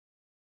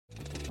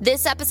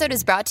This episode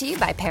is brought to you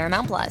by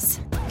Paramount Plus.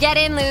 Get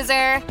in,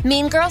 loser!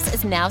 Mean Girls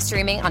is now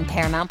streaming on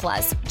Paramount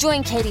Plus.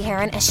 Join Katie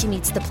Heron as she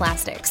meets the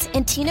plastics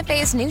in Tina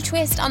Fey's new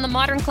twist on the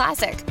modern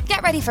classic.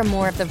 Get ready for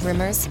more of the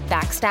rumors,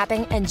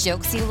 backstabbing, and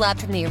jokes you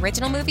loved from the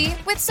original movie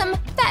with some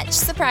fetch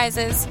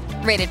surprises.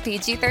 Rated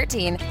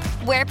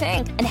PG-13. Wear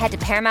pink and head to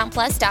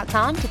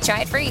ParamountPlus.com to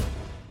try it free.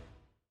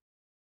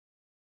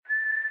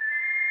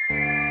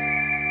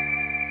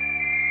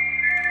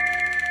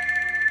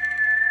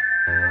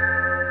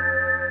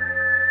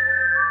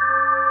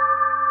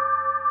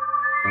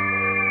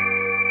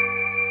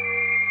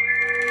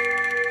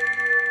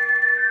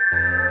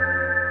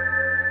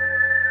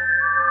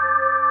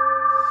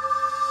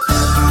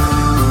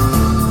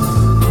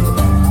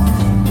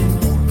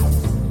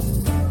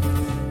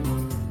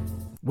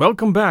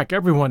 Welcome back,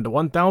 everyone, to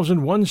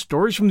 1001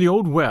 Stories from the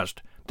Old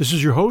West. This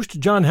is your host,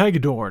 John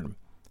Hagedorn.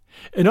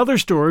 In other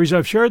stories,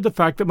 I've shared the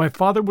fact that my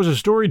father was a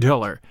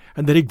storyteller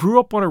and that he grew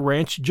up on a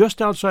ranch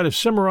just outside of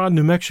Cimarron,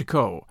 New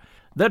Mexico.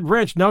 That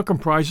ranch now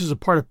comprises a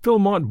part of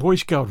Philmont Boy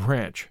Scout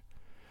Ranch.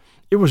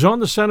 It was on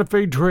the Santa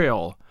Fe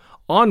Trail,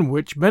 on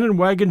which men and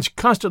wagons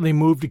constantly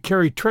moved to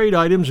carry trade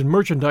items and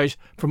merchandise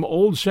from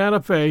old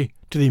Santa Fe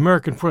to the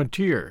American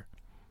frontier.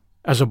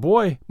 As a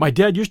boy, my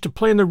dad used to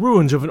play in the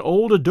ruins of an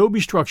old adobe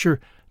structure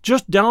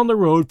just down the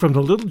road from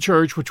the little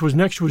church which was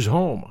next to his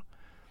home.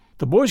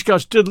 The Boy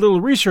Scouts did a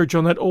little research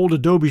on that old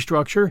adobe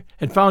structure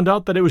and found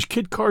out that it was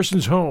Kit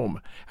Carson's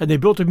home, and they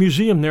built a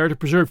museum there to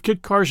preserve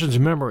Kit Carson's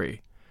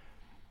memory.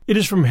 It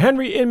is from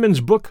Henry Inman's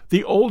book,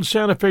 The Old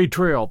Santa Fe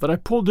Trail, that I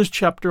pulled this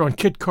chapter on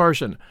Kit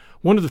Carson,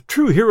 one of the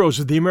true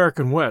heroes of the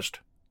American West.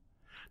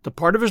 The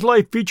part of his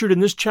life featured in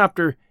this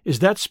chapter is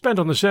that spent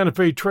on the Santa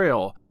Fe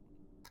Trail.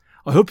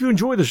 I hope you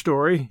enjoy the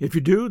story. If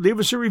you do, leave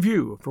us a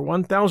review for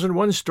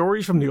 1001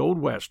 Stories from the Old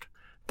West.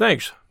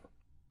 Thanks.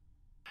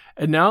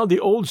 And now,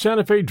 The Old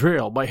Santa Fe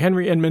Trail by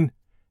Henry Inman,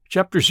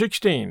 Chapter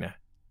 16,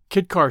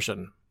 Kit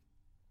Carson.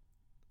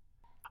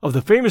 Of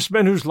the famous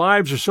men whose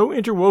lives are so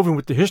interwoven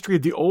with the history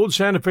of the Old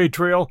Santa Fe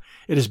Trail,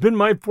 it has been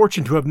my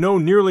fortune to have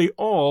known nearly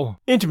all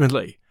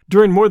intimately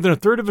during more than a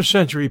third of a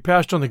century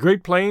passed on the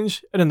Great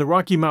Plains and in the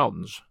Rocky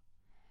Mountains.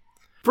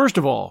 First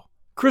of all,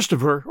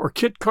 Christopher, or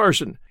Kit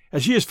Carson,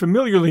 as he is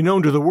familiarly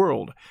known to the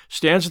world,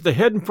 stands at the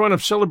head and front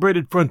of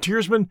celebrated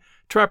frontiersmen,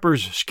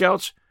 trappers,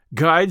 scouts,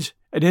 guides,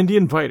 and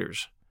Indian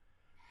fighters.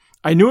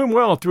 I knew him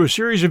well through a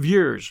series of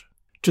years,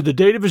 to the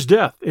date of his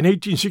death in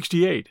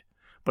 1868,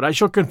 but I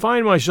shall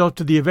confine myself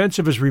to the events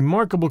of his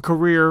remarkable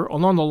career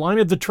along the line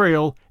of the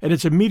trail and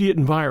its immediate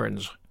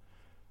environs.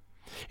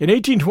 In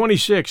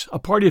 1826, a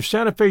party of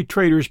Santa Fe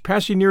traders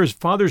passing near his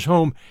father's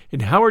home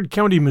in Howard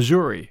County,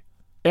 Missouri,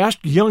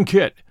 asked young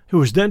Kit, who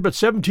was then but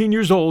 17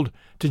 years old,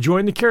 to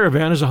join the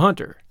caravan as a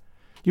hunter.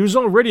 He was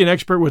already an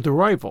expert with the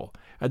rifle,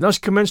 and thus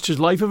commenced his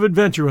life of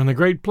adventure on the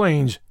Great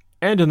Plains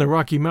and in the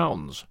Rocky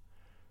Mountains.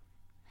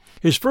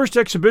 His first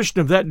exhibition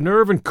of that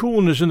nerve and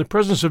coolness in the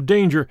presence of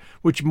danger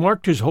which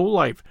marked his whole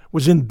life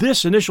was in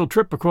this initial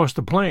trip across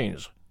the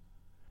plains.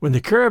 When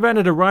the caravan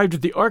had arrived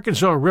at the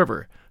Arkansas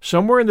River,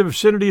 somewhere in the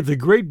vicinity of the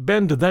great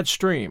bend of that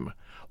stream,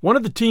 one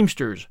of the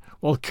teamsters,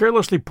 while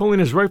carelessly pulling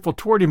his rifle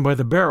toward him by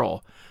the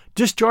barrel,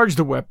 discharged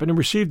the weapon and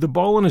received the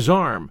ball in his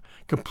arm,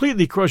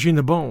 completely crushing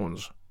the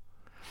bones.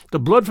 The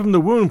blood from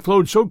the wound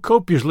flowed so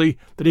copiously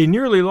that he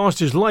nearly lost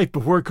his life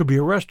before it could be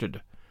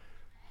arrested.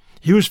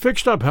 He was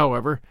fixed up,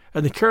 however,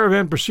 and the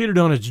caravan proceeded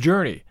on its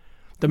journey,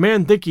 the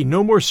man thinking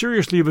no more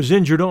seriously of his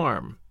injured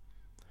arm.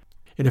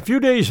 In a few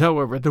days,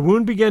 however, the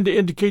wound began to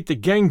indicate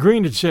that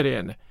gangrene had set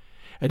in,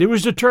 and it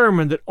was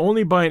determined that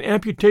only by an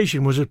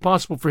amputation was it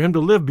possible for him to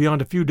live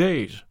beyond a few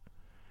days.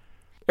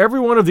 Every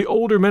one of the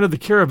older men of the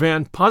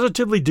caravan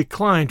positively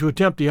declined to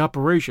attempt the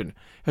operation,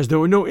 as there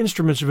were no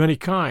instruments of any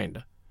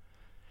kind.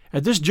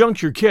 At this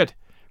juncture, Kit,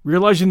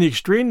 realizing the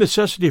extreme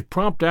necessity of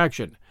prompt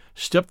action,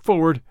 stepped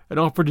forward and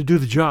offered to do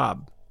the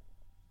job.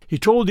 He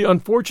told the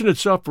unfortunate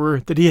sufferer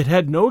that he had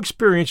had no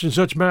experience in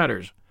such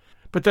matters,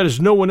 but that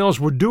as no one else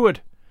would do it,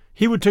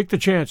 he would take the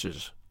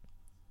chances.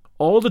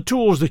 All the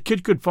tools that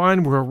Kit could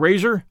find were a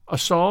razor, a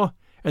saw,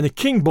 and the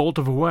king bolt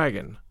of a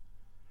wagon.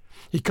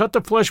 He cut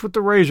the flesh with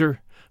the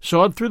razor,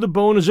 sawed through the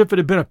bone as if it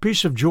had been a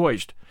piece of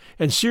joist,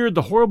 and seared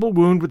the horrible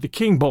wound with the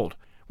king bolt,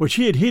 which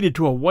he had heated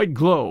to a white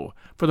glow,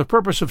 for the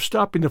purpose of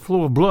stopping the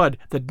flow of blood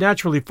that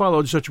naturally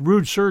followed such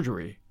rude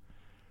surgery.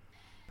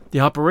 The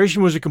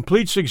operation was a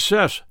complete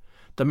success.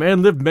 The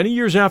man lived many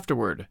years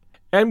afterward,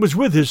 and was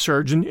with his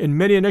surgeon in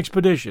many an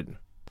expedition.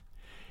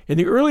 In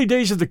the early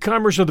days of the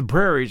commerce of the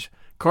prairies,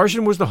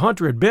 Carson was the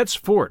hunter at Betts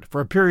Fort for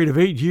a period of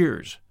 8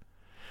 years.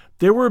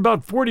 There were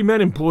about 40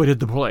 men employed at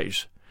the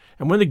place,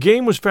 and when the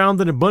game was found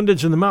in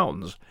abundance in the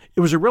mountains, it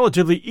was a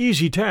relatively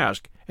easy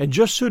task and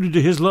just suited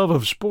to his love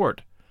of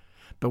sport.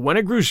 But when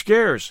it grew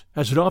scarce,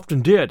 as it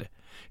often did,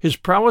 his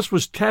prowess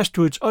was tasked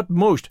to its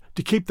utmost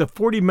to keep the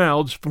 40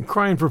 mouths from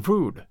crying for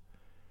food.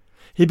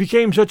 He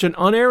became such an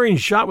unerring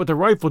shot with the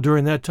rifle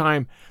during that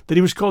time that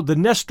he was called the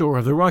Nestor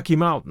of the Rocky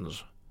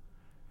Mountains.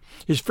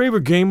 His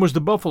favorite game was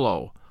the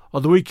buffalo,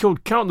 although he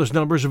killed countless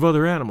numbers of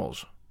other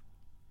animals.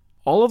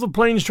 All of the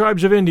plains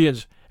tribes of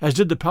Indians, as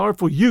did the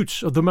powerful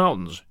Utes of the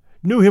mountains,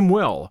 knew him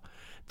well,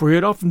 for he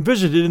had often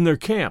visited in their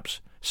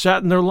camps,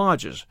 sat in their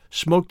lodges,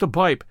 smoked a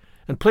pipe,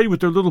 and played with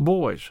their little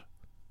boys.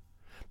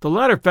 The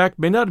latter fact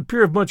may not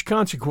appear of much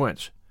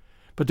consequence,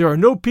 but there are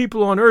no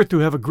people on earth who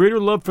have a greater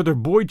love for their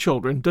boy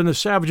children than the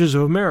savages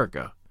of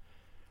America.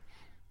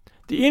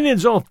 The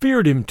Indians all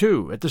feared him,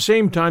 too, at the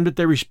same time that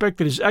they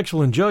respected his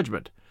excellent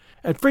judgment,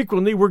 and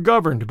frequently were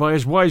governed by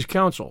his wise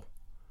counsel.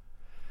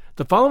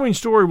 The following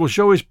story will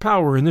show his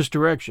power in this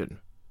direction.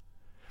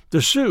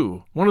 The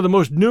Sioux, one of the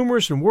most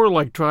numerous and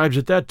warlike tribes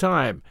at that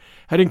time,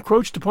 had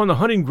encroached upon the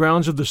hunting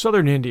grounds of the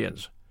southern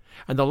Indians,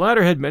 and the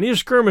latter had many a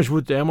skirmish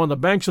with them on the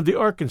banks of the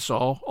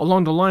Arkansas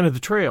along the line of the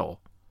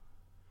trail.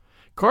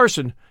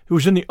 Carson, who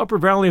was in the upper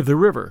valley of the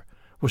river,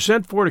 was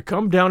sent for to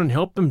come down and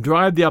help them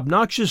drive the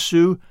obnoxious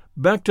Sioux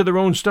back to their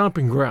own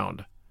stomping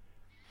ground.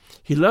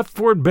 He left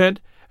Fort Bent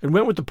and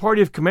went with a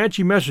party of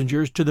Comanche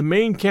messengers to the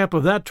main camp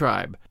of that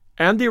tribe,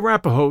 and the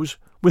Arapahoes,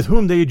 with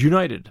whom they had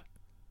united.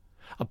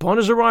 Upon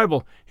his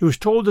arrival, he was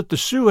told that the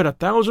Sioux had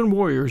 1,000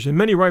 warriors and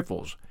many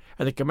rifles,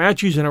 and the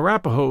Comanches and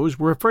Arapahoes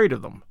were afraid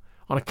of them,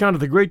 on account of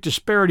the great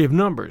disparity of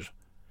numbers,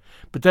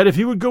 but that if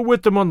he would go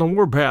with them on the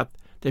warpath,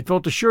 they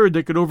felt assured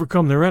they could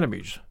overcome their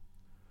enemies.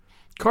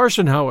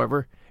 Carson,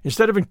 however,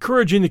 instead of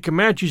encouraging the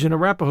Comanches and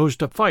Arapahoes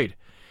to fight,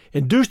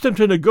 induced them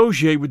to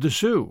negotiate with the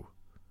Sioux.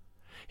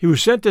 He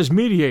was sent as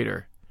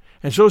mediator,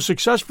 and so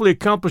successfully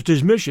accomplished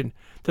his mission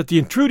that the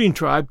intruding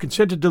tribe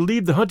consented to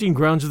leave the hunting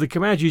grounds of the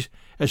Comanches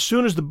as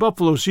soon as the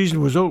buffalo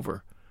season was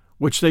over,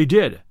 which they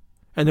did,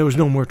 and there was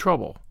no more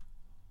trouble.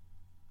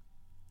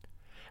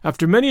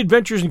 After many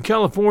adventures in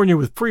California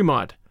with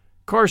Fremont,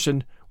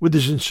 Carson, with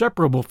his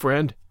inseparable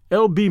friend,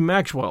 L.B.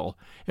 Maxwell,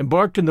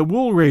 embarked in the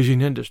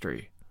wool-raising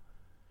industry.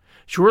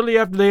 Shortly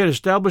after they had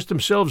established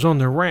themselves on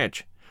their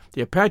ranch,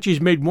 the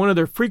Apaches made one of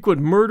their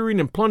frequent murdering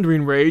and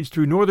plundering raids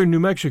through northern New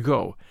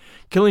Mexico,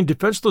 killing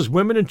defenseless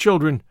women and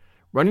children,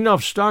 running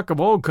off stock of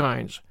all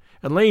kinds,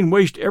 and laying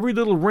waste every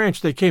little ranch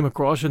they came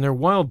across in their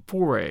wild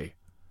foray.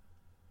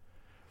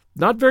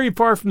 Not very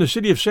far from the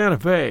city of Santa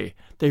Fe,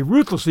 they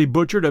ruthlessly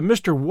butchered a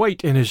Mr.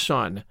 White and his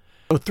son,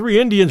 though 3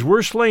 Indians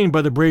were slain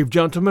by the brave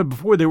gentleman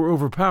before they were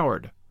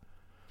overpowered.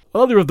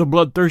 Other of the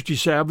bloodthirsty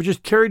savages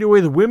carried away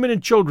the women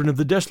and children of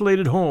the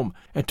desolated home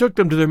and took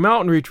them to their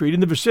mountain retreat in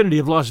the vicinity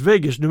of Las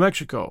Vegas, New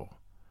Mexico.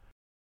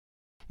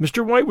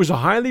 Mr. White was a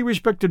highly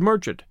respected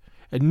merchant,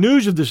 and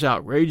news of this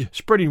outrage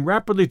spreading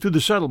rapidly through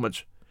the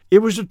settlements, it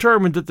was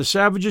determined that the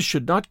savages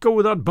should not go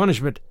without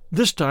punishment,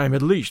 this time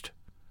at least.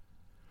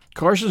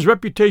 Carson's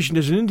reputation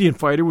as an Indian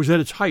fighter was at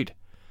its height,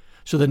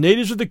 so the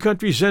natives of the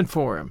country sent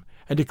for him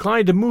and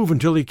declined to move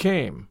until he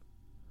came.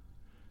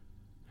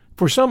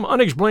 For some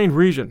unexplained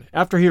reason,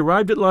 after he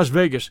arrived at Las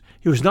Vegas,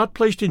 he was not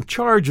placed in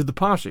charge of the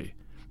posse,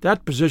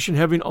 that position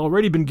having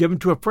already been given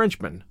to a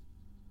Frenchman.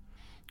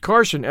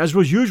 Carson, as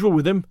was usual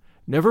with him,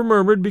 never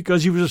murmured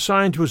because he was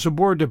assigned to a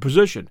subordinate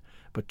position,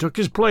 but took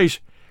his place,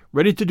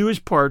 ready to do his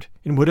part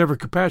in whatever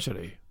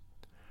capacity.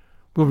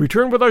 We'll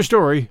return with our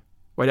story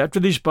right after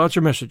these sponsor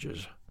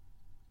messages.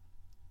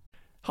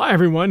 Hi,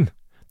 everyone.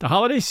 The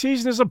holiday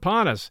season is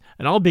upon us,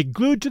 and I'll be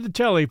glued to the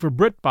telly for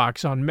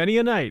BritBox on many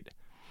a night.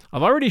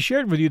 I've already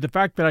shared with you the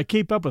fact that I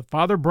keep up with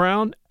Father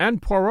Brown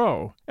and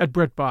Poirot at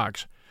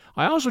BritBox.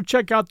 I also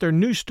check out their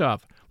new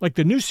stuff, like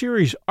the new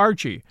series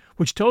Archie,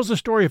 which tells the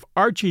story of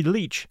Archie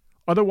Leach,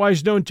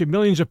 otherwise known to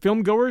millions of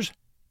filmgoers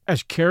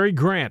as Cary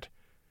Grant.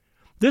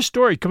 This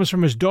story comes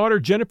from his daughter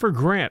Jennifer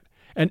Grant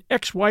and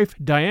ex-wife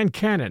Diane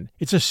Cannon.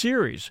 It's a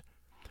series.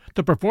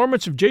 The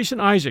performance of Jason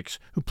Isaacs,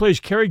 who plays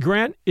Cary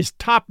Grant, is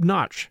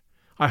top-notch.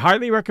 I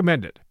highly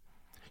recommend it.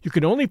 You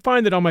can only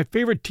find it on my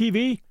favorite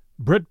TV,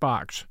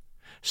 BritBox.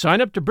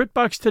 Sign up to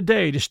BritBox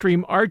today to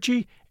stream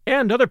Archie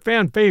and other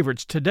fan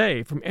favorites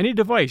today from any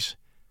device.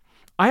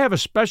 I have a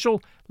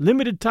special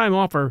limited-time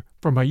offer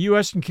for my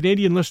U.S. and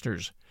Canadian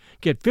listeners.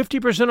 Get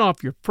 50%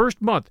 off your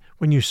first month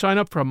when you sign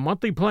up for a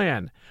monthly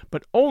plan,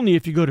 but only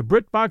if you go to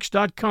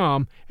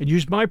BritBox.com and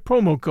use my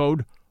promo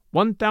code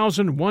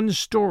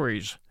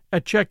 1001stories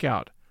at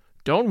checkout.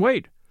 Don't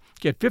wait.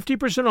 Get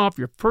 50% off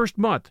your first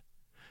month.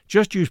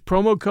 Just use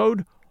promo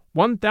code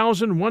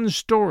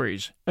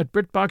 1001stories at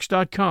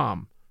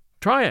BritBox.com.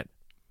 Try it.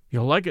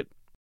 You'll like it.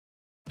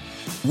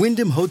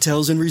 Wyndham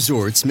Hotels and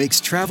Resorts makes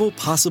travel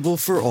possible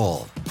for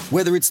all.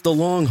 Whether it's the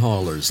long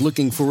haulers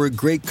looking for a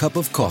great cup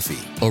of coffee,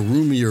 a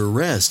roomier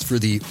rest for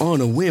the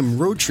on-a-whim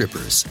road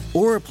trippers,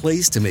 or a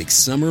place to make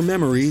summer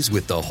memories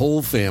with the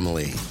whole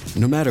family.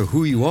 No matter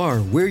who you are,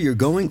 where you're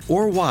going,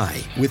 or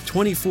why, with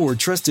 24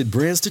 trusted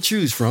brands to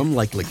choose from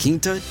like La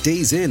Quinta,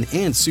 Days Inn,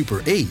 and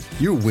Super 8,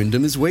 your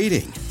Wyndham is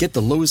waiting. Get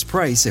the lowest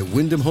price at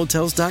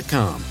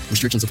WyndhamHotels.com.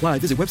 Restrictions apply.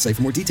 Visit website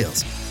for more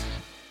details.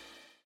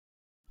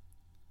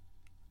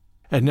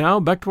 And now,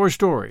 back to our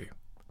story.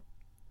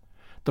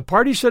 The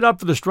party set out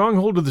for the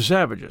stronghold of the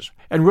savages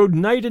and rode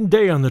night and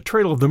day on the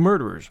trail of the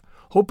murderers,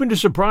 hoping to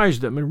surprise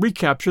them and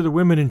recapture the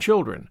women and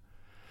children.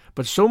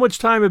 But so much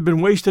time had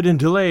been wasted in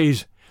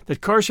delays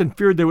that Carson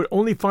feared they would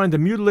only find the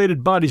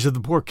mutilated bodies of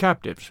the poor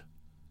captives.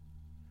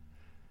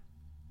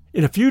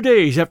 In a few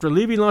days after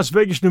leaving Las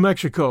Vegas, New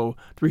Mexico,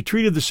 the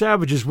retreat of the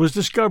savages was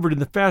discovered in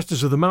the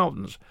fastness of the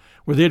mountains,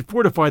 where they had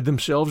fortified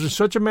themselves in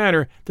such a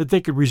manner that they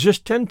could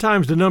resist 10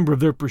 times the number of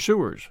their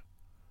pursuers.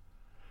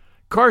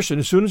 Carson,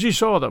 as soon as he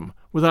saw them,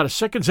 without a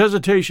second's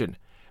hesitation,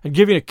 and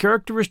giving a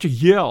characteristic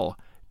yell,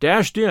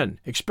 dashed in,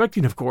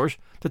 expecting, of course,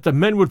 that the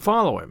men would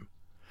follow him.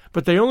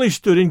 But they only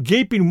stood in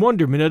gaping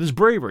wonderment at his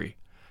bravery,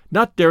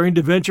 not daring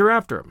to venture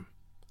after him.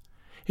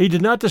 He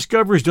did not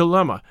discover his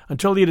dilemma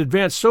until he had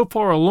advanced so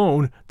far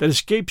alone that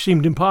escape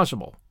seemed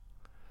impossible.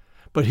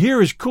 But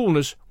here his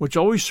coolness, which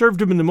always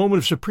served him in the moment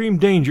of supreme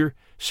danger,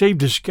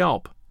 saved his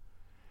scalp.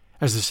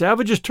 As the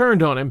savages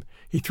turned on him,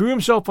 he threw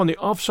himself on the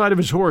off side of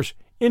his horse,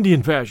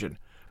 Indian fashion,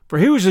 for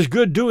he was as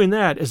good doing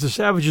that as the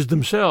savages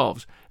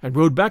themselves, and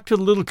rode back to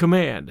the little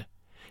command.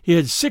 He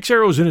had 6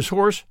 arrows in his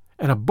horse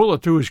and a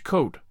bullet through his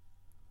coat.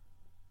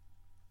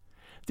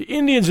 The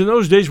Indians in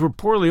those days were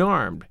poorly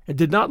armed, and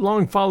did not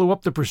long follow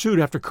up the pursuit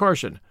after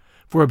Carson,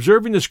 for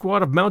observing the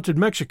squad of mounted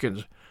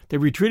Mexicans, they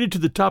retreated to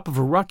the top of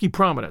a rocky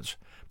prominence,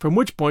 from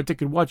which point they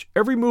could watch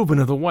every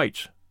movement of the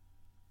whites.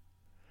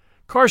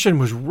 Carson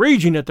was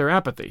raging at their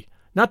apathy,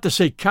 not to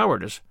say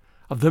cowardice,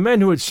 of the men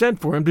who had sent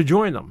for him to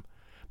join them,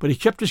 but he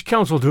kept his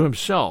counsel to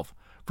himself,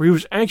 for he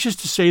was anxious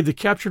to save the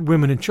captured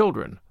women and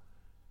children.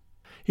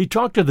 He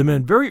talked to the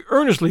men very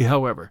earnestly,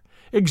 however,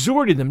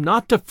 exhorting them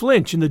not to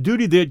flinch in the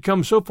duty they had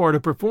come so far to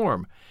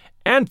perform,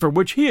 and for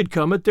which he had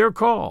come at their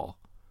call.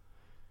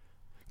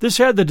 This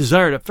had the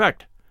desired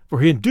effect, for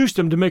he induced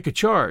them to make a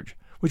charge,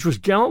 which was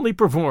gallantly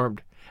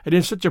performed, and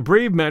in such a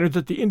brave manner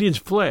that the Indians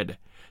fled,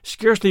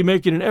 scarcely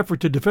making an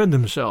effort to defend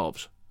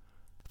themselves.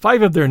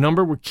 5 of their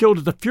number were killed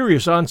at the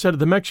furious onset of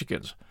the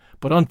Mexicans,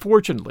 but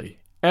unfortunately,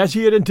 as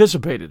he had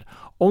anticipated,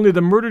 only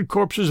the murdered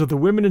corpses of the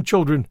women and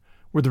children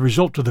were the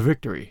result of the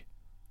victory.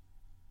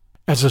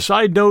 As a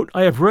side note,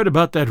 I have read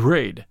about that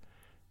raid,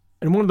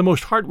 and one of the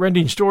most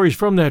heart-rending stories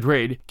from that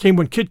raid came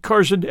when Kit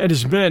Carson and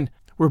his men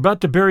were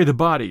about to bury the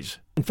bodies,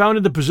 and found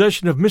in the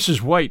possession of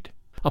Mrs. White,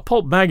 a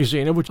pulp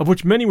magazine of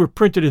which many were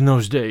printed in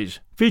those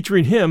days,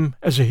 featuring him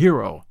as a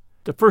hero.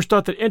 The first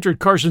thought that entered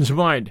Carson's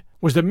mind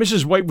was that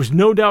Mrs. White was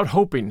no doubt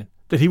hoping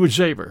that he would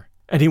save her,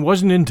 and he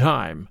wasn't in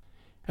time.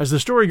 As the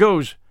story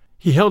goes,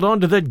 he held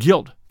on to that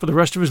guilt for the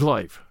rest of his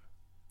life.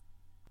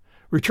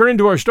 Returning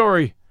to our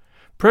story,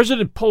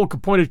 President Polk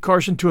appointed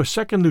Carson to a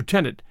second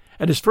lieutenant,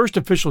 and his first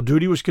official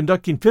duty was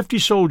conducting 50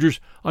 soldiers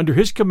under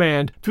his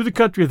command through the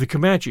country of the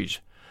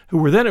Comanches, who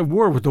were then at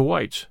war with the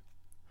whites.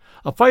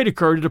 A fight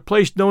occurred at a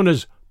place known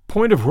as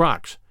Point of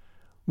Rocks,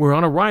 where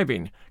on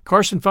arriving,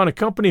 Carson found a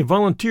company of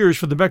volunteers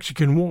for the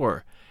Mexican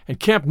War, and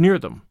camped near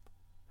them.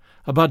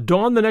 About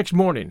dawn the next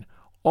morning,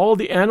 all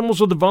the animals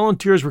of the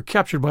volunteers were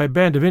captured by a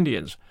band of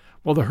Indians,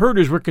 while the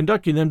herders were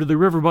conducting them to the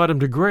river bottom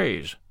to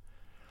graze.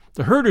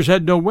 The herders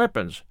had no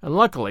weapons, and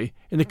luckily,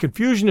 in the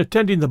confusion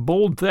attending the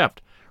bold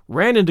theft,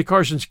 ran into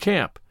Carson's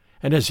camp,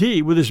 and as he,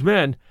 with his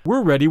men,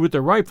 were ready with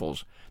their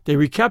rifles, they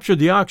recaptured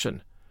the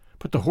oxen,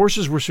 but the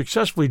horses were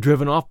successfully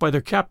driven off by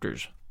their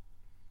captors.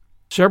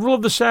 Several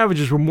of the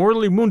savages were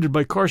mortally wounded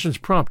by Carson's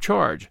prompt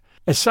charge,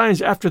 as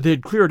signs after they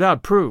had cleared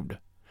out proved,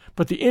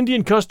 but the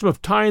Indian custom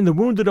of tying the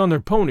wounded on their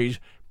ponies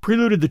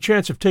preluded the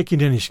chance of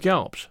taking any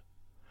scalps.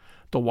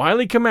 The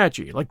wily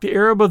Comanche, like the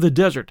Arab of the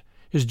desert,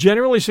 is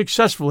generally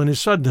successful in his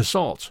sudden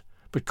assaults,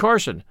 but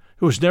Carson,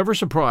 who was never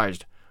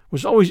surprised,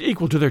 was always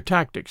equal to their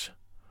tactics.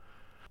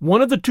 One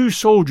of the 2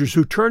 soldiers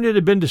whose turn it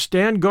had been to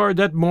stand guard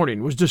that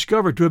morning was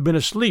discovered to have been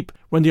asleep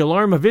when the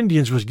alarm of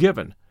Indians was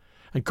given,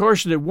 and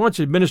Carson at once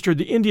administered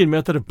the Indian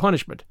method of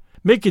punishment,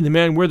 making the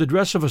man wear the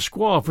dress of a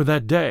squaw for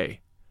that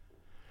day.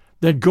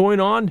 Then going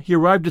on, he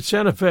arrived at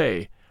Santa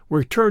Fe, where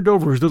he turned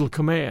over his little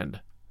command.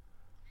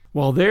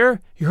 While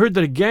there, he heard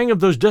that a gang of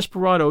those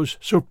desperadoes,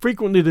 so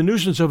frequently the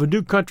nuisance of a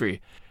new country,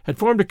 had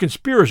formed a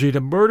conspiracy to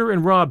murder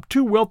and rob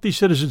 2 wealthy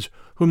citizens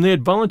whom they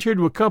had volunteered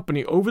to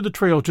accompany over the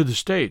trail to the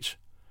States.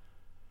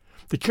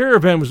 The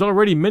caravan was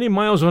already many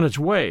miles on its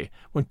way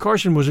when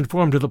Carson was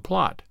informed of the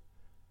plot.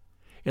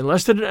 In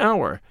less than an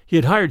hour, he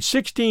had hired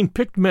 16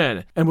 picked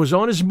men and was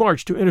on his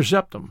march to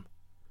intercept them.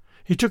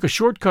 He took a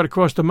short cut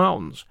across the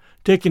mountains,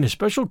 taking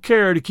especial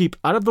care to keep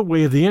out of the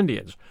way of the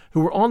Indians, who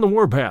were on the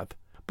warpath,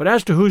 but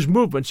as to whose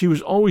movements he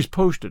was always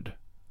posted.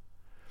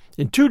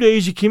 In 2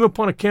 days he came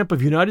upon a camp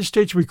of United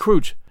States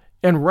recruits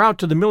en route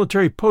to the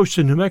military posts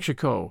in New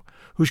Mexico,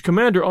 whose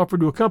commander offered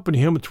to accompany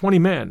him with 20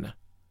 men.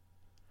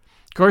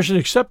 Carson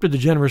accepted the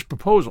generous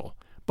proposal,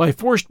 by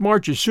forced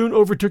marches soon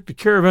overtook the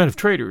caravan of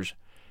traders,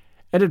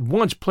 and at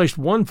once placed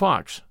one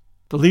fox,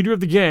 the leader of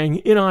the gang,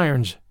 in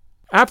irons,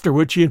 after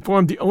which he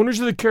informed the owners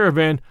of the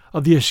caravan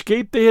of the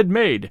escape they had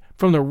made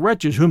from the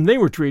wretches whom they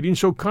were treating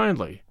so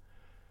kindly.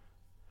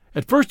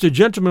 At first the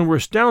gentlemen were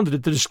astounded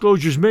at the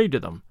disclosures made to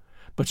them,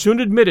 but soon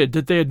admitted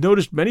that they had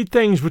noticed many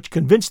things which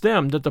convinced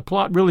them that the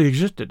plot really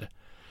existed,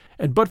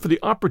 and but for the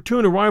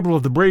opportune arrival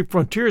of the brave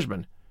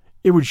frontiersmen,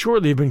 it would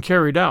shortly have been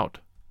carried out.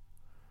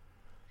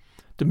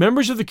 The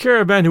members of the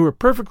caravan who were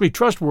perfectly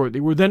trustworthy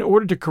were then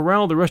ordered to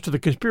corral the rest of the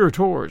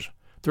conspirators,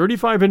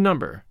 35 in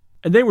number,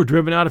 and they were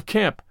driven out of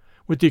camp,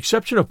 with the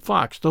exception of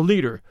Fox, the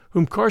leader,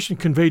 whom Carson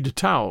conveyed to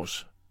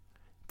Taos.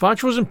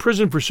 Fox was in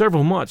prison for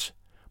several months,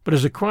 but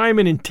as a crime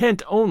and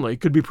intent only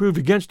could be proved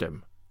against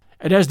him,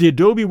 and as the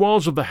adobe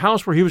walls of the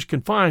house where he was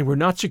confined were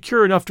not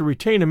secure enough to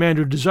retain a man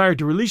who desired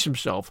to release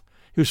himself,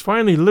 he was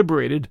finally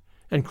liberated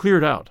and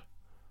cleared out.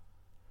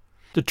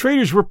 The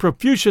traders were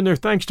profuse in their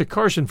thanks to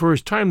Carson for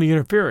his timely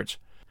interference,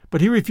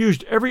 but he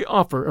refused every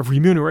offer of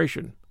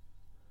remuneration.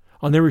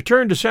 On their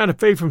return to Santa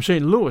Fe from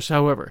St. Louis,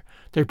 however,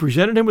 they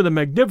presented him with a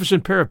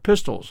magnificent pair of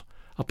pistols,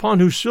 upon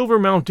whose silver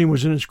mounting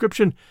was an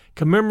inscription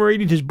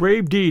commemorating his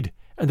brave deed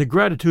and the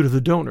gratitude of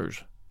the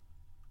donors.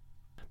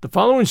 The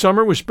following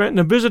summer was spent in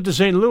a visit to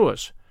St.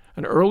 Louis,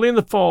 and early in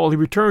the fall he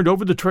returned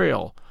over the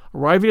trail,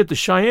 arriving at the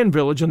Cheyenne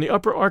village on the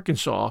upper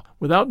Arkansas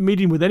without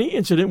meeting with any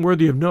incident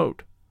worthy of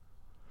note.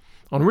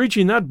 On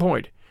reaching that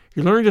point,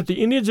 he learned that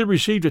the Indians had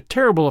received a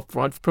terrible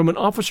affront from an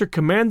officer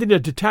commanding a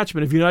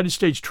detachment of United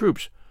States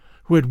troops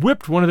who had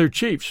whipped one of their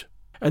chiefs,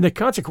 and that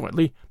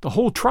consequently the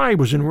whole tribe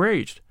was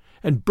enraged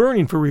and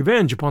burning for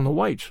revenge upon the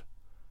whites.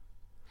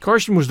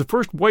 Carson was the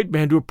first white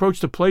man to approach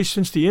the place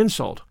since the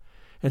insult,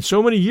 and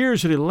so many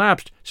years had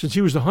elapsed since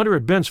he was the hunter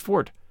at Bent's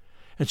Fort,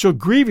 and so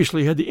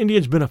grievously had the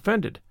Indians been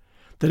offended,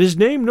 that his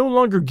name no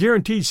longer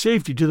guaranteed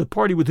safety to the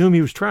party with whom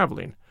he was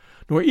traveling,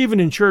 nor even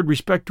ensured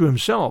respect to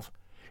himself,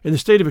 in the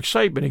state of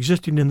excitement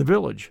existing in the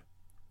village.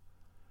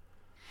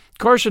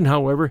 Carson,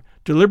 however,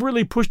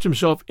 deliberately pushed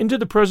himself into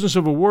the presence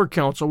of a war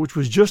council which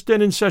was just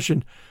then in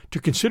session to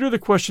consider the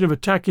question of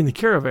attacking the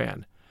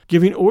caravan,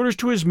 giving orders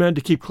to his men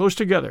to keep close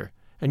together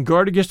and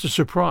guard against a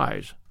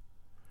surprise.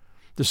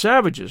 The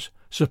savages,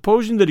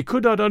 supposing that he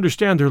could not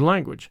understand their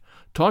language,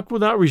 talked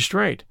without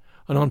restraint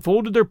and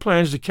unfolded their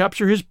plans to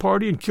capture his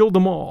party and kill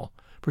them all,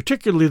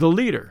 particularly the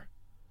leader.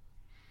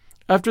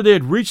 After they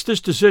had reached this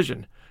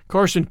decision,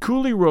 Carson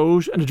coolly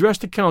rose and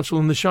addressed the council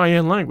in the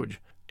Cheyenne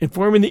language,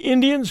 informing the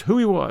Indians who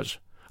he was,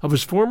 of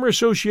his former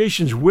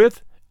associations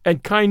with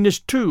and kindness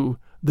to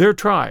their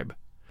tribe,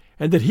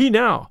 and that he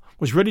now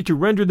was ready to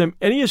render them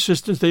any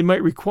assistance they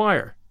might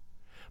require.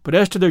 But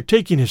as to their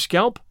taking his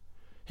scalp,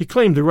 he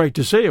claimed the right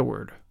to say a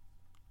word.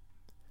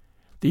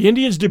 The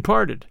Indians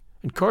departed,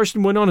 and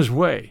Carson went on his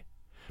way,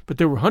 but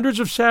there were hundreds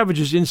of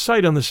savages in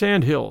sight on the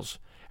sand hills,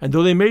 and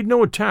though they made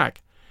no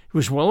attack, he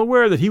was well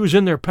aware that he was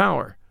in their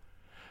power,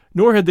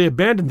 nor had they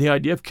abandoned the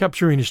idea of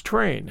capturing his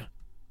train.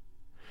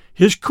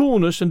 His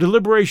coolness and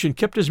deliberation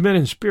kept his men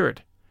in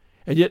spirit,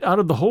 and yet out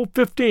of the whole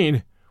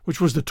 15, which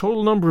was the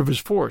total number of his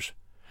force,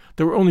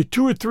 there were only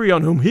 2 or 3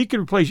 on whom he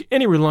could place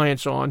any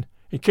reliance on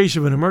in case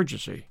of an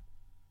emergency.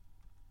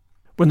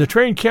 When the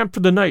train camped for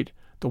the night,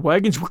 the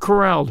wagons were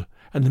corralled,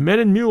 and the men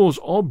and mules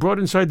all brought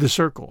inside the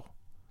circle.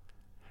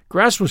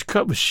 Grass was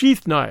cut with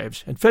sheath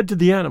knives and fed to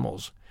the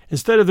animals,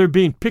 instead of their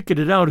being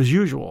picketed out as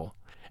usual,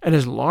 and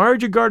as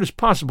large a guard as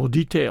possible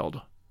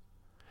detailed.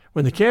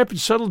 When the camp had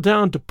settled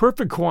down to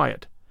perfect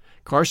quiet,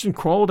 Carson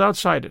crawled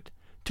outside it,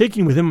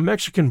 taking with him a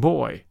Mexican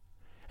boy,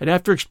 and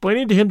after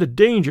explaining to him the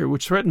danger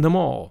which threatened them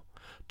all,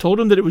 told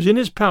him that it was in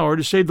his power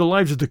to save the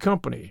lives of the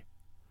company.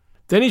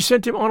 Then he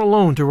sent him on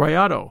alone to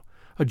Rayado,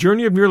 a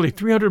journey of nearly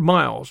 300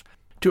 miles,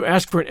 to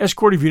ask for an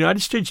escort of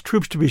United States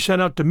troops to be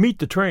sent out to meet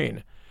the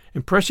train,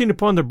 impressing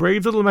upon the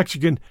brave little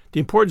Mexican the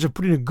importance of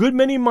putting a good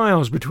many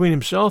miles between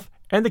himself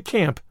and the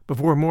camp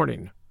before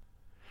morning.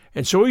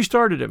 And so he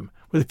started him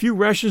with a few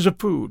rations of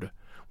food,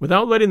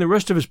 without letting the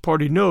rest of his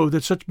party know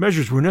that such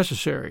measures were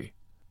necessary.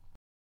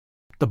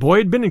 The boy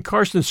had been in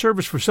Carson's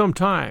service for some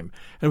time,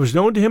 and was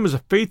known to him as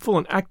a faithful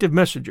and active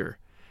messenger,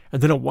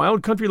 and in a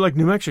wild country like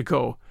New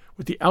Mexico,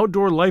 with the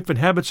outdoor life and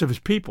habits of his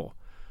people,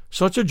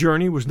 such a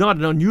journey was not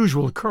an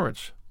unusual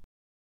occurrence.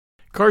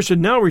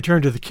 Carson now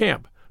returned to the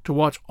camp to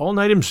watch all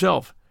night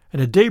himself,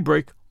 and at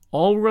daybreak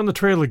all were on the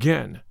trail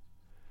again.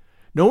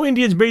 No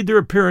Indians made their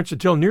appearance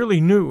until nearly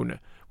noon,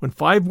 when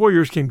 5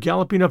 warriors came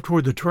galloping up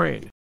toward the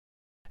train.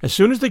 As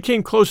soon as they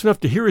came close enough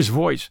to hear his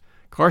voice,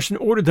 Carson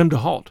ordered them to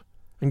halt,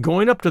 and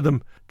going up to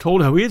them,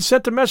 told how he had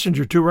sent a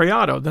messenger to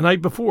Rayado the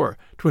night before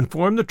to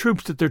inform the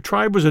troops that their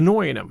tribe was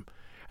annoying him,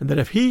 and that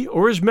if he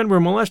or his men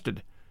were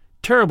molested,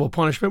 terrible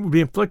punishment would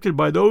be inflicted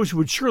by those who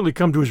would surely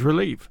come to his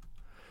relief.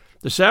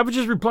 The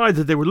savages replied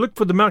that they would look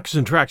for the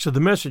moccasin tracks of the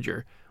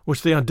messenger,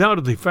 which they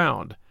undoubtedly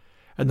found,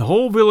 and the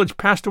whole village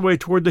passed away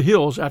toward the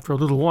hills after a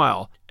little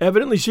while,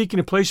 evidently seeking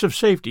a place of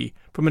safety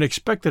from an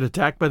expected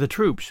attack by the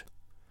troops.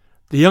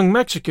 The young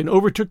Mexican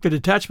overtook the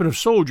detachment of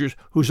soldiers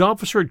whose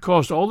officer had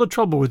caused all the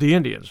trouble with the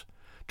Indians,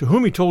 to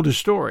whom he told his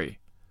story.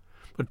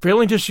 But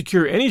failing to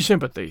secure any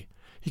sympathy,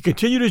 he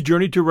continued his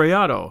journey to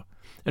Rayado,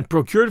 and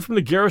procured from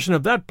the garrison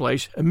of that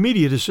place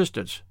immediate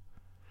assistance.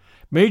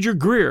 Major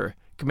Greer,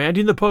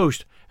 commanding the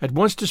post, at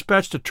once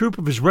dispatched a troop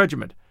of his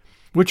regiment,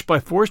 which by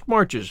forced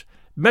marches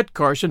met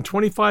Carson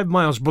 25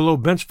 miles below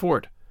Bent's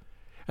Fort,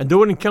 and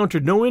though it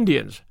encountered no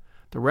Indians,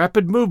 the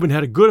rapid movement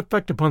had a good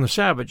effect upon the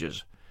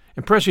savages,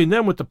 impressing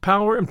them with the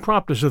power and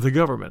promptness of the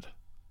government.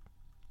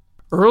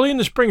 Early in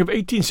the spring of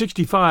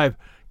 1865,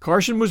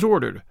 Carson was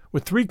ordered,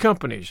 with 3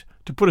 companies,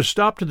 to put a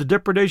stop to the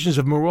depredations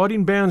of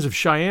marauding bands of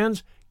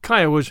Cheyennes,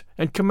 Kiowas,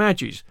 and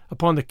Comanches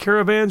upon the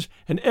caravans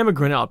and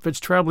emigrant outfits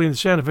traveling the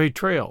Santa Fe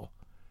Trail.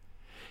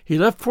 He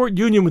left Fort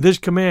Union with his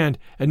command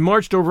and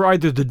marched over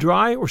either the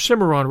Dry or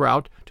Cimarron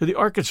route to the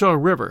Arkansas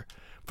River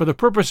for the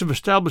purpose of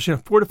establishing a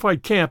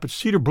fortified camp at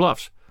Cedar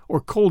Bluffs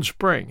or Cold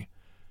Spring,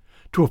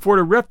 to afford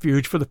a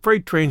refuge for the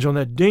freight trains on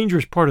that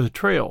dangerous part of the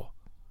trail.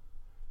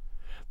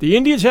 The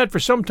Indians had for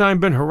some time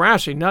been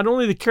harassing not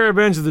only the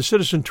caravans of the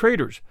citizen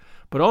traders,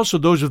 but also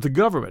those of the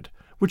government,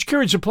 which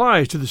carried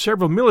supplies to the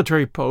several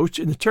military posts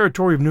in the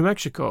territory of New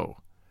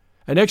Mexico.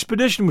 An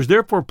expedition was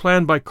therefore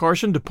planned by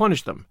Carson to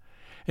punish them,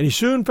 and he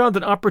soon found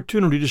an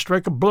opportunity to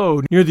strike a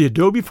blow near the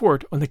Adobe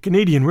Fort on the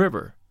Canadian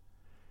River.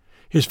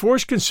 His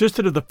force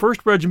consisted of the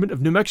 1st Regiment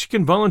of New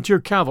Mexican Volunteer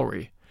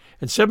Cavalry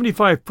and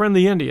 75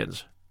 friendly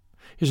Indians,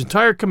 his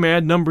entire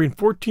command numbering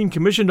 14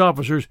 commissioned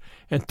officers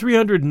and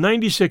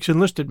 396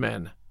 enlisted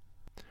men.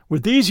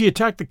 With these he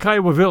attacked the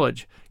Kiowa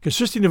village,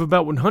 consisting of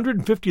about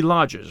 150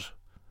 lodges.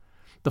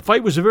 The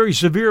fight was a very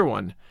severe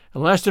one,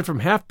 and lasted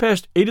from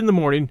 8:30 in the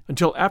morning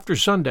until after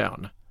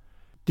sundown.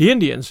 The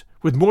Indians,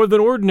 with more than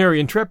ordinary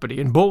intrepidity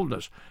and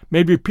boldness,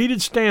 made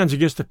repeated stands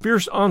against the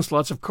fierce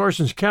onslaughts of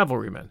Carson's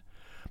cavalrymen,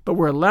 but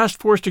were at last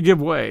forced to give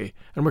way,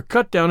 and were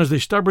cut down as they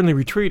stubbornly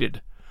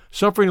retreated,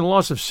 suffering a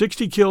loss of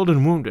 60 killed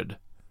and wounded.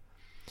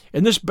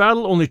 In this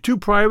battle only 2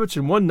 privates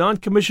and 1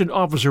 non-commissioned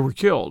officer were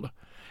killed,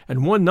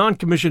 and 1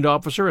 non-commissioned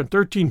officer and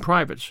 13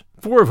 privates,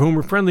 4 of whom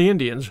were friendly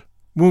Indians,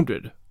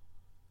 wounded.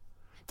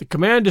 The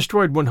command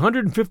destroyed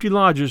 150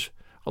 lodges,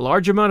 a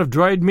large amount of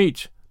dried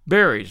meats,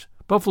 berries,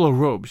 buffalo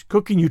robes,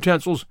 cooking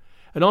utensils,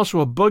 and also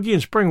a buggy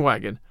and spring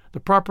wagon,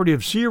 the property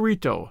of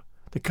Ciarito,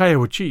 the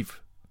Kiowa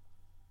chief.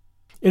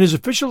 In his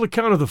official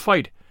account of the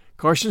fight,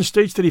 Carson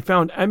states that he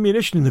found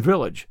ammunition in the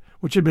village,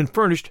 which had been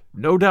furnished,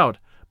 no doubt,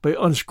 by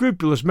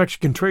unscrupulous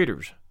Mexican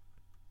traders.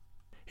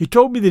 He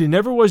told me that he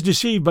never was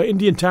deceived by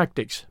Indian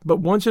tactics, but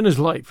once in his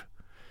life.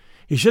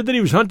 He said that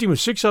he was hunting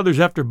with 6 others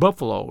after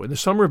buffalo in the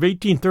summer of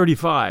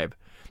 1835,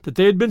 that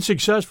they had been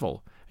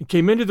successful, and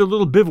came into their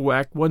little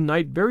bivouac one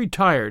night very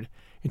tired,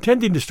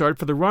 intending to start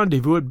for the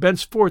rendezvous at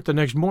Bent's Fort the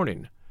next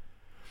morning.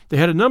 They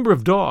had a number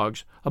of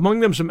dogs, among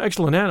them some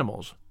excellent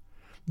animals.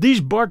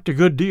 These barked a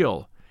good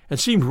deal, and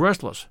seemed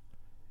restless,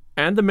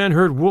 and the men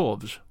heard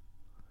wolves.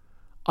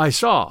 "I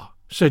saw,"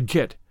 said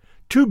Kit,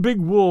 "2 big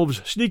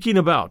wolves sneaking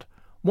about,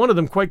 one of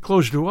them quite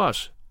close to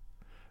us.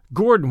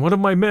 Gordon, one of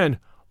my men,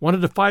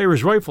 wanted to fire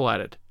his rifle at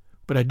it,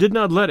 but I did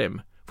not let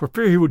him, for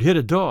fear he would hit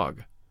a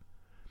dog.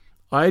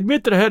 I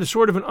admit that I had a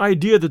sort of an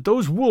idea that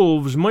those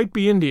wolves might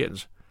be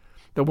Indians,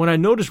 that when I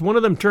noticed one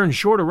of them turn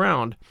short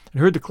around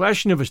and heard the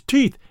clashing of his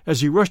teeth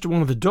as he rushed at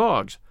one of the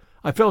dogs,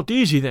 I felt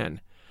easy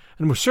then,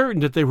 and was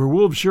certain that they were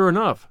wolves sure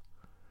enough.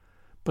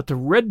 But the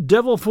red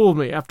devil fooled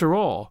me, after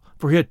all,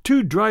 for he had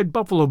 2 dried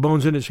buffalo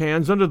bones in his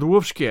hands under the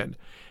wolfskin,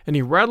 and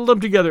he rattled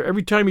them together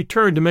every time he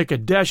turned to make a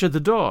dash at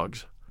the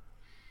dogs.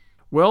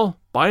 Well,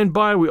 by and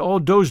by we all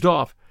dozed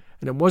off,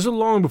 and it wasn't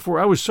long before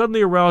I was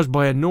suddenly aroused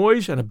by a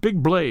noise and a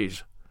big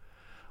blaze.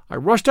 I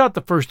rushed out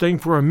the first thing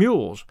for our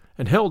mules,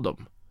 and held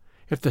them.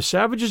 If the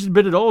savages had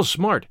been at all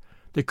smart,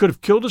 they could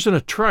have killed us in a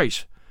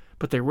trice,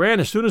 but they ran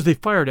as soon as they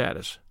fired at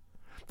us.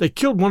 They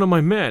killed one of my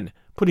men,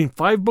 putting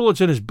 5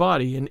 bullets in his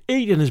body and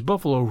 8 in his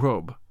buffalo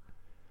robe.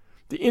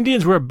 The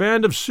Indians were a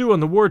band of Sioux on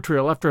the war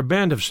trail after a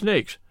band of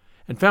snakes,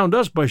 and found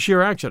us by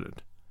sheer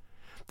accident.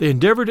 They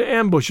endeavored to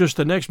ambush us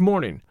the next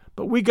morning,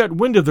 but we got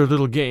wind of their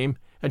little game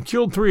and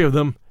killed 3 of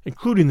them,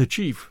 including the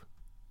chief.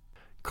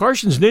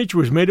 Carson's nature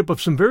was made up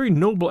of some very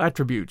noble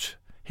attributes.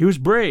 He was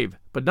brave,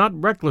 but not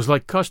reckless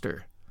like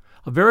Custer,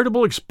 a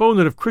veritable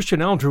exponent of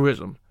Christian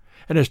altruism,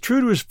 and as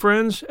true to his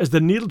friends as the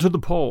needle to the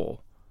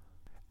pole.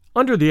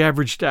 Under the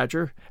average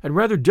stature, and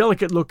rather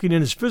delicate-looking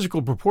in his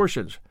physical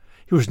proportions,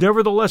 he was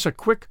nevertheless a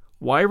quick,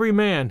 wiry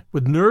man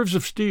with nerves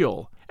of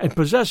steel, and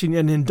possessing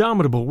an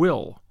indomitable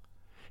will.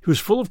 He was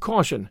full of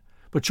caution,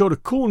 but showed a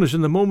coolness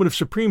in the moment of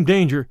supreme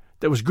danger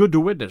that was good to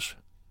witness.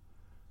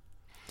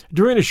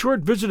 During a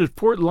short visit at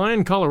Fort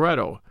Lyon,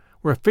 Colorado,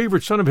 where a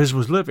favorite son of his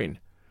was living,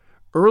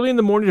 early in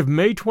the morning of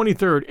May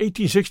 23,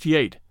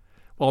 1868,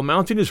 while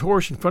mounting his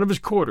horse in front of his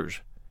quarters,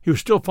 he was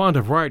still fond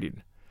of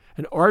riding.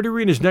 An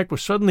artery in his neck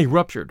was suddenly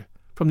ruptured,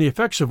 from the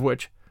effects of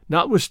which,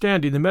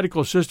 notwithstanding the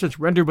medical assistance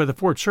rendered by the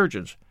fort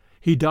surgeons,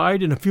 he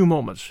died in a few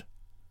moments.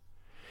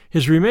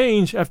 His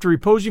remains, after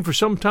reposing for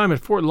some time at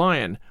Fort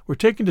Lyon, were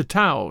taken to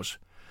Taos,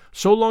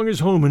 so long his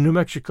home in New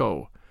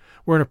Mexico,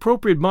 where an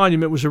appropriate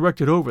monument was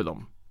erected over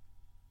them.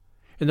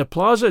 In the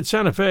plaza at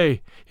Santa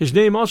Fe, his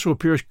name also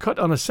appears cut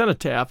on a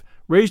cenotaph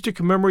raised to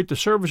commemorate the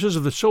services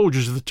of the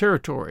soldiers of the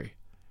territory.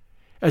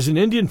 As an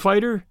Indian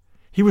fighter,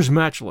 he was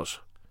matchless.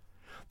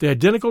 The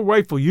identical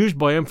rifle used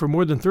by him for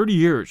more than 30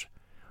 years,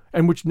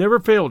 and which never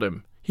failed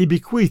him, he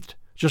bequeathed,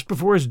 just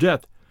before his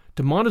death,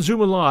 to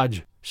Montezuma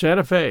Lodge,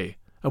 Santa Fe,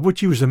 of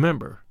which he was a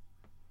member.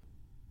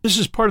 This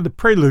is part of the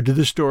prelude to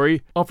this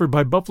story offered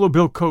by Buffalo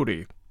Bill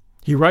Cody.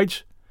 He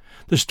writes,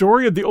 "The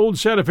story of the old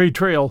Santa Fe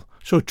Trail,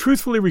 so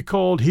truthfully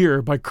recalled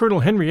here by Colonel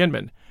Henry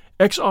Inman,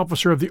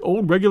 ex-officer of the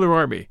old regular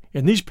army,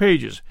 in these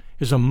pages,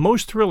 is a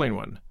most thrilling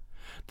one.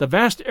 The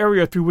vast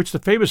area through which the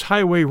famous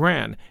highway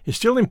ran is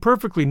still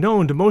imperfectly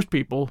known to most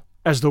people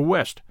as the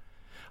West,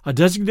 a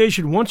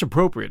designation once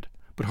appropriate,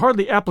 but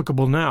hardly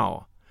applicable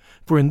now.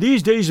 For in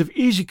these days of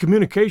easy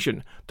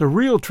communication, the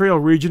real trail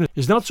region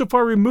is not so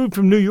far removed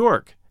from New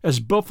York as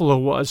Buffalo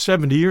was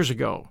 70 years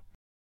ago.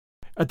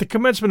 At the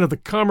commencement of the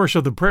commerce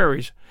of the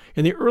prairies,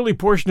 in the early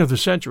portion of the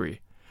century,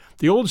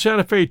 the old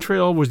Santa Fe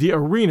Trail was the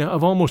arena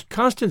of almost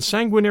constant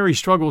sanguinary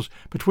struggles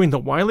between the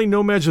wily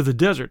nomads of the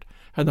desert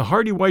and the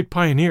hardy white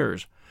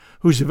pioneers,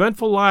 whose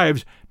eventful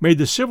lives made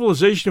the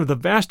civilization of the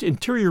vast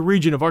interior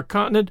region of our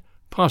continent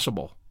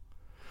possible.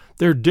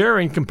 Their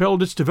daring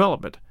compelled its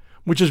development,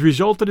 which has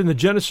resulted in the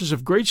genesis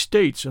of great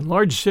states and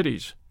large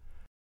cities.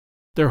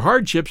 Their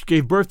hardships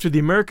gave birth to the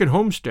American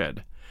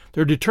homestead.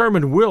 Their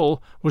determined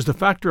will was the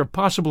factor of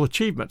possible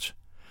achievements,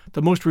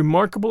 the most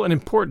remarkable and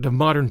important of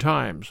modern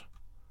times.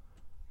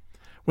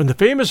 When the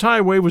famous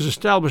highway was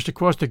established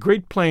across the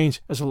Great Plains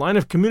as a line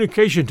of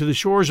communication to the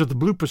shores of the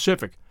Blue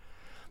Pacific,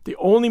 the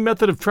only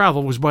method of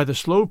travel was by the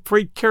slow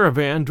freight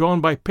caravan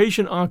drawn by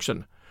patient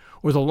oxen,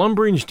 or the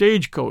lumbering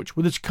stagecoach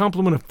with its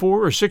complement of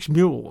 4 or 6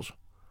 mules.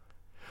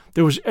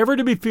 There was ever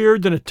to be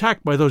feared an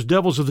attack by those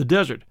devils of the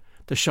desert,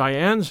 the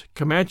Cheyennes,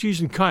 Comanches,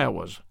 and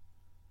Kiowas.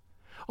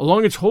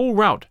 Along its whole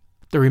route,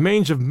 the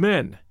remains of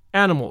men,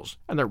 animals,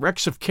 and the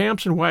wrecks of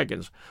camps and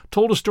wagons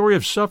told a story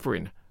of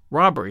suffering,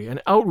 robbery,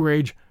 and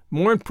outrage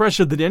more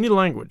impressive than any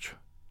language.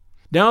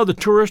 Now the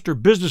tourist or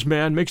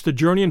businessman makes the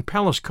journey in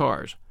palace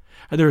cars,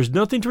 and there is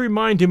nothing to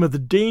remind him of the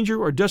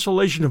danger or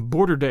desolation of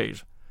border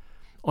days.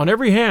 On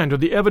every hand are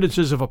the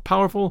evidences of a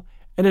powerful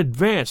and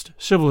advanced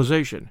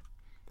civilization.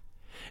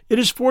 It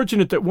is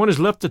fortunate that one is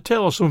left to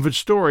tell some of its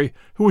story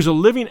who was a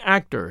living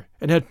actor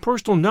and had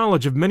personal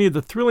knowledge of many of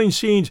the thrilling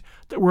scenes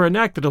that were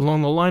enacted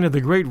along the line of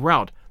the great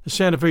route, the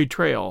Santa Fe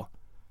Trail.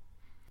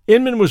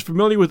 Inman was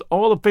familiar with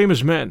all the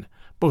famous men,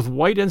 both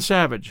white and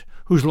savage,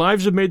 whose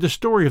lives have made the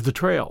story of the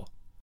trail.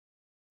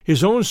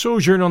 His own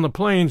sojourn on the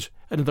plains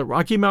and in the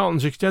Rocky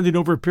Mountains extended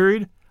over a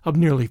period of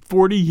nearly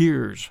 40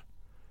 years.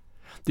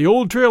 The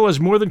old trail has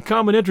more than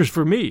common interest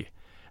for me,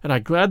 and I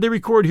gladly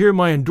record here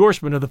my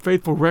endorsement of the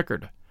faithful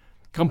record,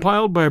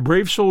 compiled by a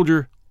brave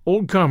soldier,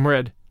 old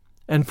comrade,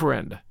 and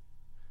friend.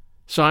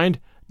 Signed,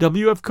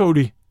 W.F.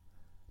 Cody,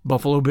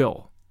 Buffalo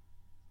Bill.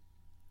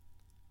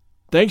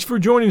 Thanks for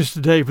joining us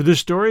today for this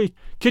story,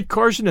 Kit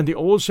Carson and the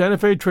Old Santa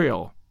Fe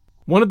Trail,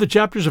 one of the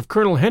chapters of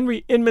Colonel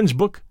Henry Inman's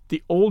book,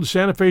 The Old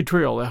Santa Fe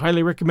Trail. I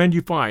highly recommend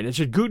you find. It's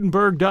at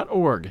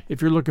Gutenberg.org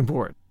if you're looking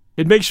for it.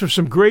 It makes for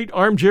some great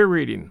armchair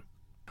reading.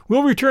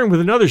 We'll return with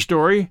another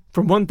story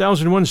from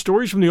 1001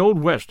 Stories from the Old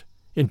West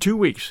in 2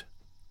 weeks.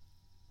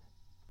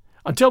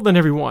 Until then,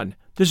 everyone,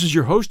 this is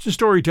your host and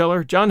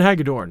storyteller, John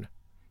Hagedorn.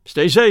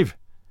 Stay safe,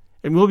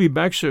 and we'll be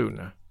back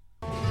soon.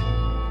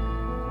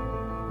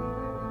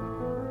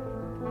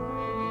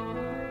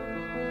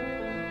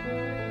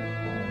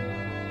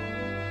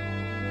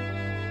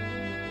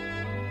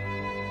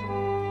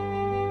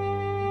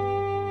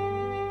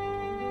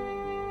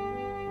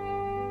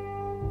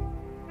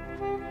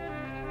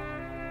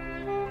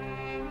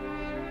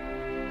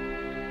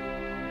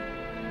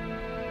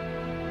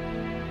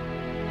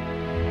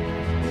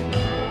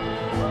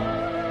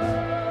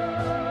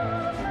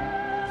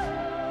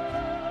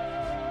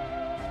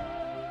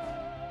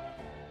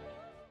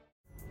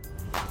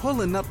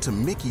 Pulling up to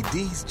Mickey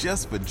D's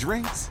just for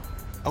drinks?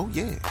 Oh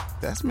yeah,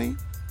 that's me.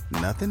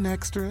 Nothing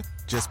extra,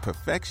 just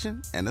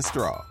perfection and a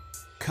straw.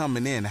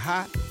 Coming in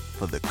hot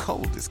for the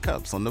coldest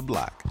cups on the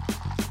block.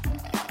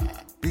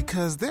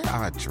 Because there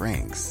are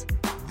drinks.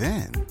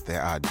 Then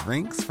there are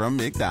drinks from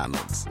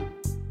McDonald's.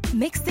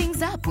 Mix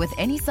things up with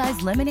any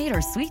size lemonade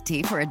or sweet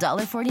tea for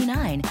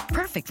 $1.49.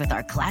 Perfect with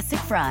our classic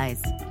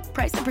fries.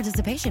 Price and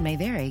participation may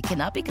vary.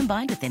 Cannot be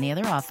combined with any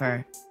other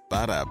offer.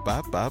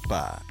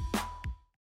 Ba-da-ba-ba-ba.